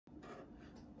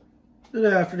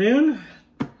Good afternoon.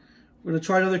 We're going to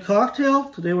try another cocktail.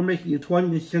 Today we're making a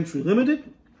 20th Century Limited.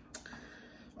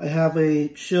 I have a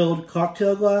chilled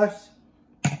cocktail glass,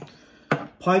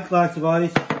 pint glass of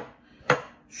ice,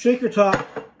 shaker top,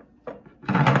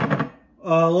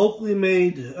 locally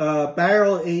made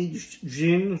barrel-aged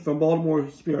gin from Baltimore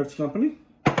Spirits Company,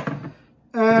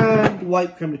 and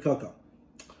white creme de cacao.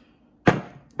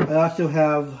 I also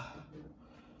have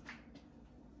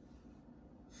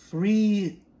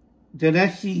 3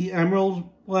 Danesi Emerald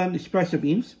Blend espresso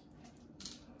beans,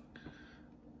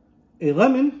 a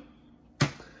lemon,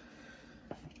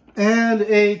 and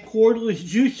a cordless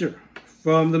juicer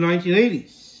from the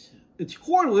 1980s. It's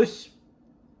cordless,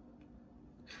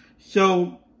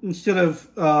 so instead of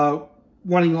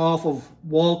running off of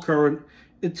wall current,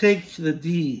 it takes the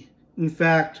D. In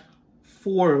fact,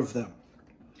 4 of them.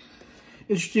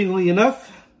 Interestingly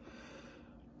enough,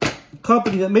 the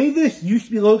company that made this used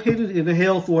to be located in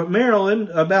Halefort, Maryland,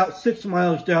 about 6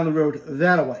 miles down the road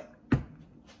that way.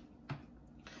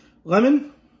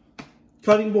 Lemon,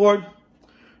 cutting board.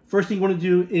 First thing you want to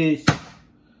do is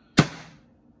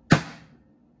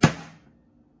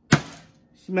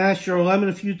smash your lemon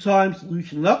a few times,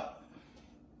 loosen it up.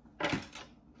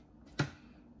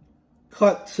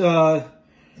 Cut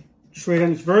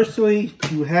transversely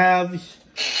to halves.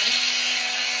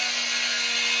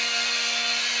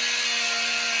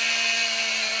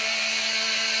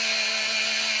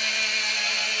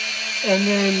 And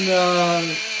then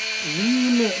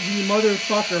ream the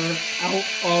motherfucker out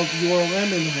of your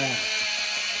lemon half.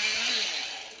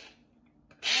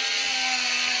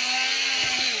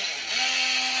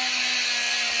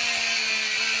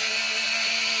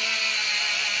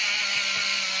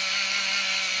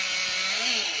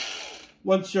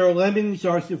 Once your lemons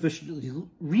are sufficiently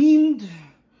reamed,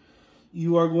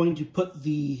 you are going to put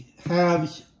the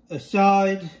halves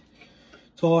aside,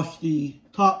 toss the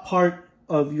top part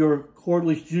of your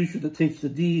cordless juicer that takes the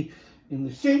D in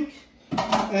the sink,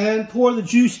 and pour the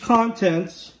juice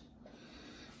contents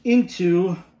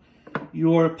into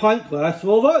your pint glass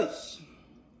full of ice.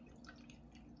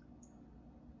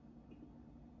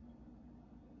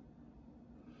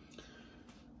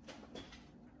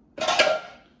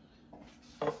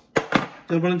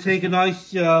 Then we're going to take a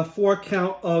nice 4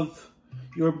 count of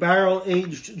your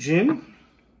barrel-aged gin.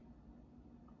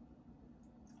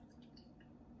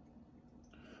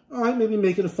 All right, maybe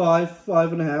make it a 5,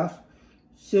 5.5,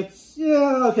 6.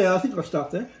 Yeah, okay, I think I'll stop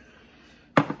there.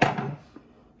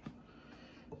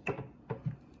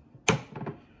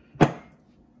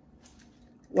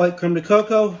 White creme de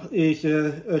cacao is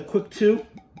a quick 2.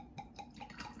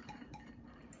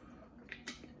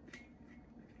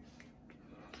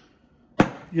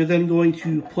 You're then going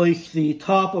to place the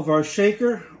top of our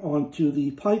shaker onto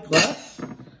the pint glass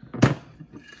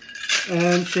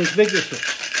and shake vigorously.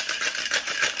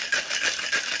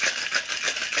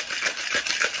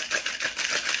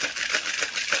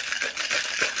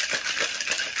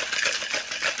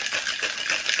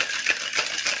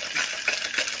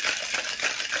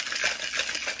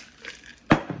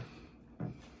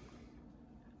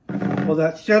 While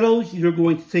that settles, you're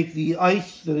going to take the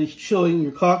ice that is chilling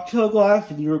your cocktail glass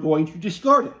and you're going to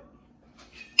discard it.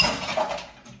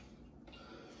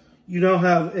 You now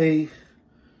have a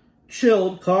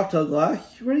chilled cocktail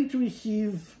glass ready to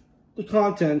receive the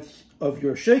contents of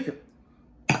your shaker.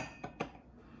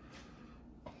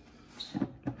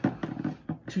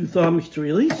 2 thumbs to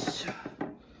release.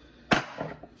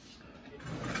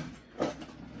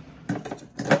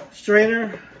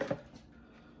 Strainer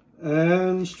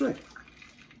and strain.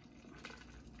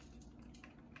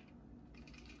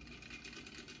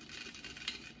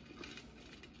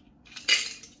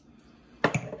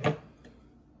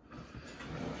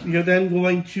 We are then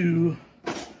going to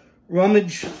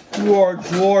rummage through our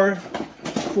drawer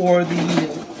for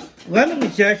the lemon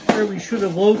zester we should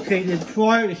have located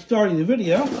prior to starting the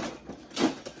video.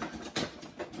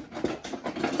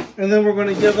 And then we're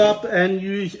going to give up and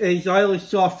use a Xylus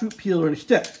soft fruit peeler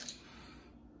instead.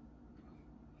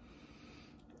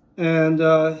 And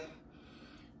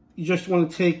you just want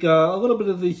to take a little bit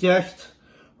of the zest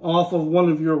off of one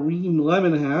of your reamed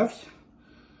lemon halves.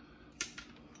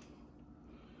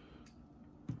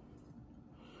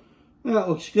 That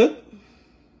looks good.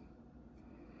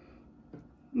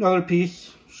 Another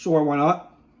piece, sure, why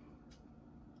not?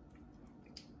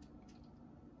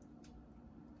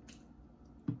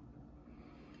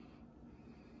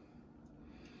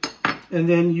 And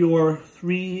then your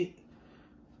 3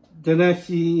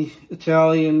 Danesi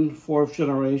Italian 4th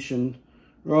generation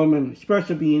Roman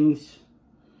espresso beans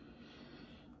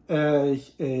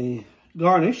as a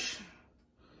garnish.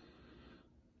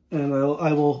 And I'll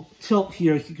I will tilt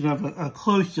here so you can have a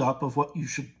close-up of what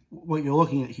you're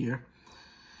looking at here.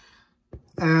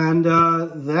 And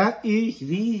that is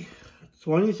the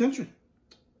 20th century.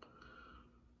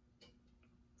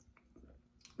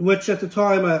 Which at the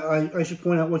time, I should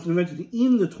point out, was invented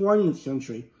in the 20th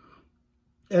century.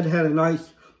 It had a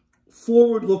nice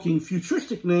forward-looking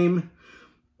futuristic name.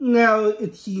 Now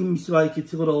it seems like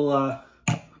it's a little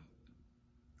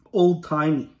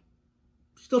old-timey.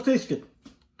 Still tastes good.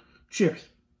 Cheers.